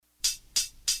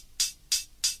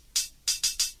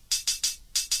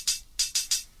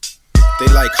They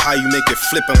like how you make it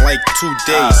flippin' like 2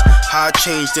 days. How I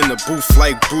changed in the booth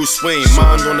like Bruce Wayne.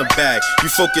 Mind on the bag, you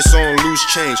focus on loose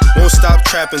change. Won't stop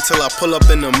trapping till I pull up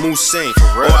in the Moussain.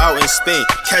 Or out in Spain,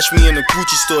 catch me in the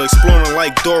Gucci store exploring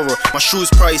like Dora. My shoes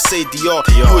probably say Dior.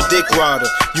 You a dick rider,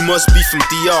 you must be from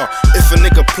DR. If a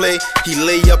nigga play, he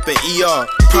lay up in ER.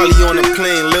 Probably on a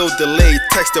plane, lil delay.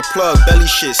 Text the plug, belly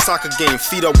shit, soccer game,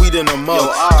 feet up weed in a mug.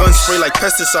 Gun spray like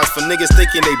pesticides for niggas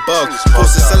thinking they bug.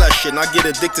 Supposed to sell that shit and I get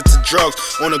addicted to drugs.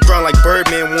 On the ground like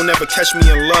Birdman, won't ever catch me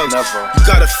in lugs. You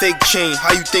got a fake chain,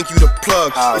 how you think you the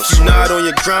plug? If you not on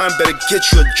your grind, better get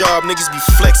you a job. Niggas be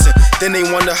flexing, then they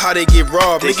wonder how they get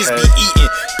robbed. Niggas be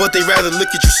eating, but they rather look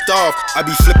at you starve. I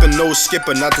be flipping, no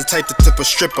skipper, not the type to tip a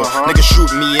stripper. Niggas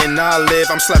shoot me and I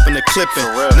live, I'm slapping the clipping.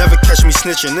 Never catch me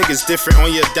snitching, niggas different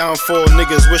on your downfall.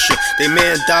 Niggas wishing they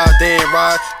man died, they ain't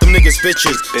ride. Them niggas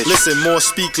bitches, listen more,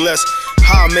 speak less.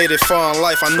 How I made it far in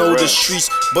life, I know the streets,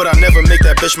 but I never make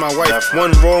that bitch my wife.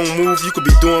 One wrong move, you could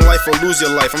be doing life or lose your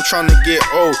life. I'm trying to get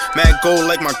old, mad gold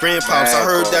like my grandpops. I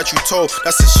heard that you told,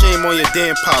 that's a shame on your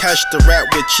damn pop. Catch the rap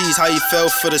with cheese, how you fell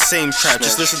for the same trap.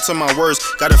 Just listen to my words,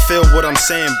 gotta feel what I'm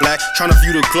saying, black. Trying to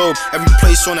view the globe, every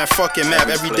place on that fucking map.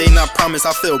 Every day not promised,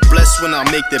 I feel blessed when I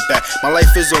make it back. My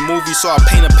life is a movie, so I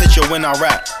paint a picture when I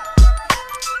rap.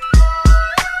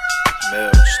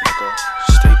 Milch, nigga.